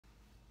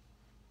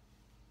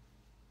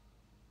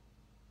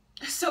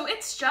So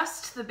it's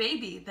just the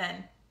baby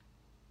then.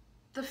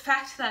 The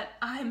fact that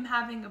I'm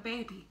having a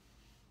baby.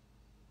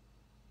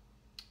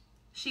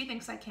 She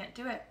thinks I can't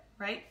do it,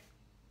 right?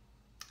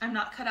 I'm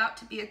not cut out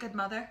to be a good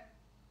mother.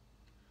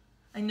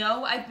 I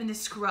know I've been a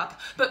screw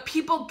up, but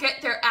people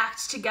get their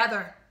act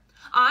together.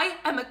 I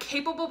am a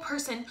capable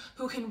person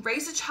who can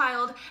raise a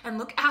child and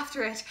look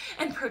after it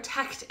and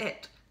protect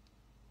it.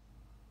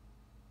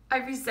 I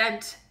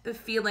resent the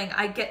feeling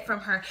I get from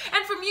her,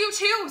 and from you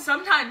too,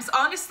 sometimes,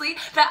 honestly,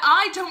 that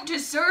I don't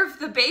deserve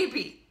the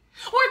baby.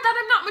 Or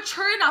that I'm not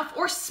mature enough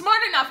or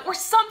smart enough or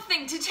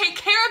something to take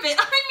care of it.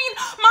 I mean,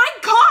 my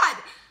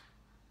God!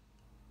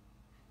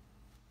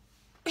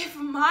 If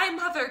my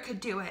mother could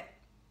do it,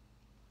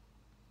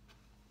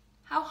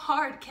 how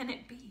hard can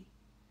it be?